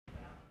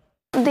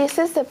This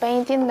is the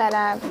painting that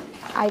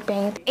I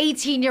paint.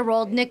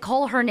 18-year-old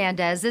Nicole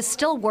Hernandez is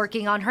still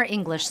working on her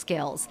English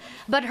skills,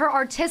 but her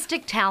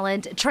artistic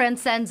talent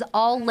transcends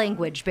all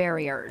language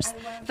barriers.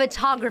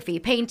 Photography,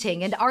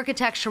 painting, and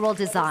architectural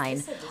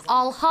design,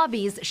 all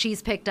hobbies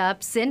she's picked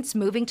up since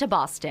moving to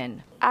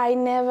Boston. I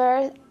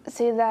never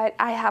see that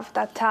I have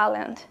that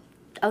talent.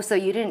 Oh, so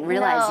you didn't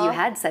realize you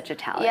had such a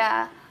talent?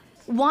 Yeah.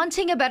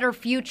 Wanting a better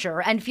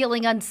future and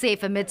feeling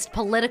unsafe amidst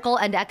political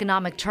and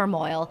economic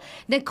turmoil,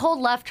 Nicole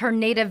left her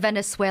native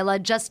Venezuela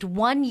just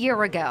 1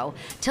 year ago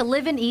to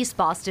live in East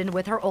Boston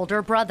with her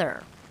older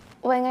brother.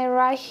 When I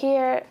arrived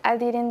here, I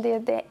didn't do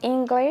the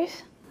English.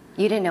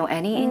 You didn't know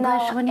any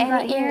English when you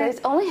got here? English,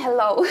 only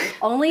hello.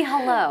 Only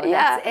hello,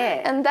 that's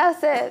it. And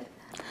that's it.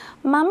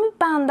 Mommy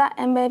panda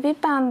and baby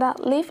panda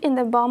live in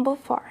the bamboo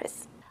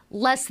forest.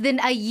 Less than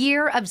a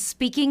year of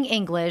speaking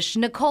English,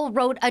 Nicole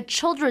wrote a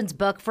children's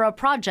book for a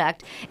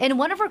project in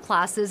one of her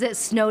classes at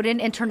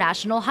Snowden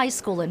International High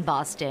School in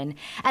Boston,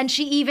 and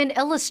she even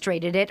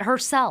illustrated it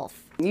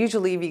herself.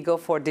 Usually we go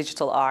for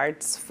digital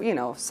arts, you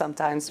know,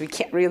 sometimes we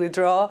can't really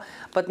draw,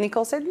 but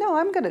Nicole said, no,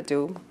 I'm gonna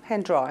do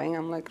hand drawing.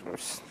 I'm like,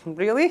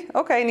 really?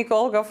 Okay,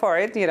 Nicole, go for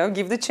it, you know,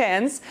 give the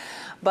chance.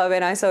 But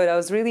when I saw it, I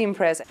was really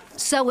impressed.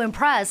 So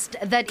impressed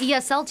that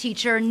ESL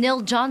teacher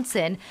Neil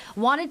Johnson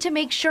wanted to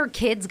make sure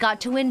kids got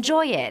to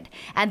enjoy it,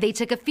 and they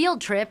took a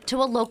field trip to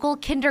a local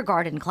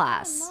kindergarten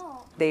class.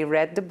 They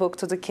read the book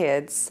to the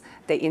kids,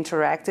 they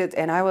interacted,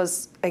 and I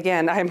was,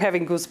 again, I'm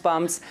having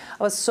goosebumps.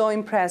 I was so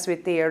impressed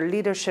with their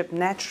leadership,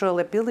 natural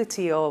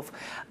ability of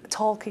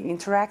talking,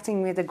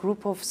 interacting with a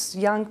group of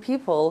young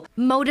people.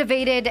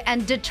 Motivated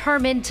and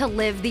determined to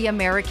live the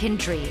American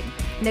dream.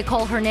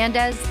 Nicole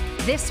Hernandez,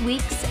 this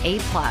week's A+.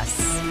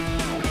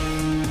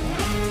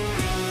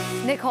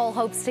 Nicole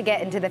hopes to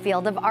get into the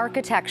field of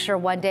architecture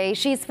one day.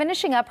 She's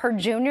finishing up her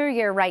junior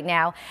year right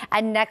now,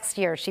 and next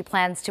year she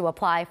plans to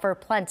apply for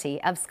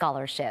plenty of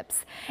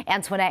scholarships.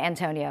 Antoinette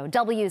Antonio,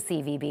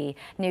 WCVB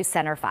News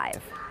Center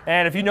 5.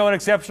 And if you know an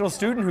exceptional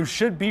student who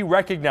should be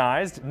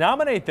recognized,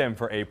 nominate them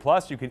for A+.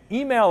 You can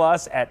email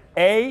us at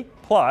A+,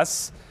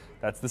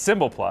 that's the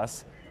symbol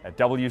plus, at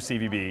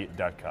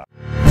WCVB.com.